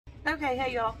Okay,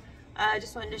 hey y'all. I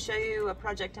just wanted to show you a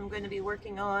project I'm going to be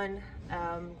working on.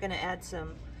 I'm going to add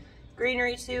some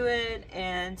greenery to it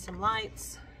and some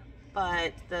lights,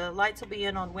 but the lights will be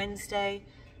in on Wednesday.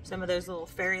 Some of those little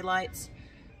fairy lights.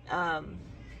 I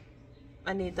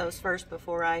need those first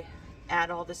before I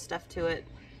add all this stuff to it.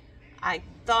 I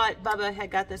thought Bubba had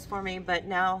got this for me, but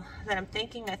now that I'm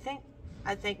thinking,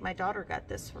 I think my daughter got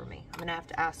this for me. I'm gonna have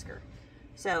to ask her.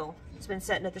 So it's been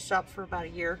sitting at the shop for about a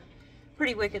year.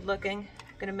 Pretty wicked looking.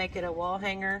 Gonna make it a wall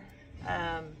hanger.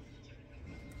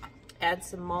 Add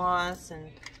some moss and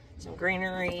some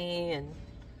greenery and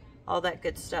all that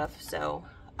good stuff. So,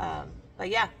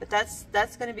 but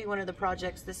that's gonna be one of the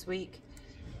projects this week.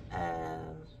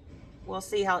 We'll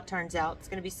see how it turns out. It's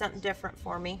gonna be something different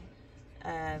for me.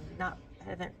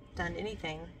 Haven't done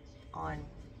anything on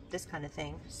this kind of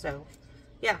thing, so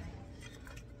yeah.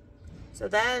 So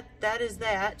that is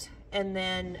that, and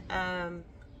then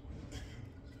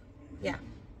yeah.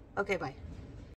 Okay, bye.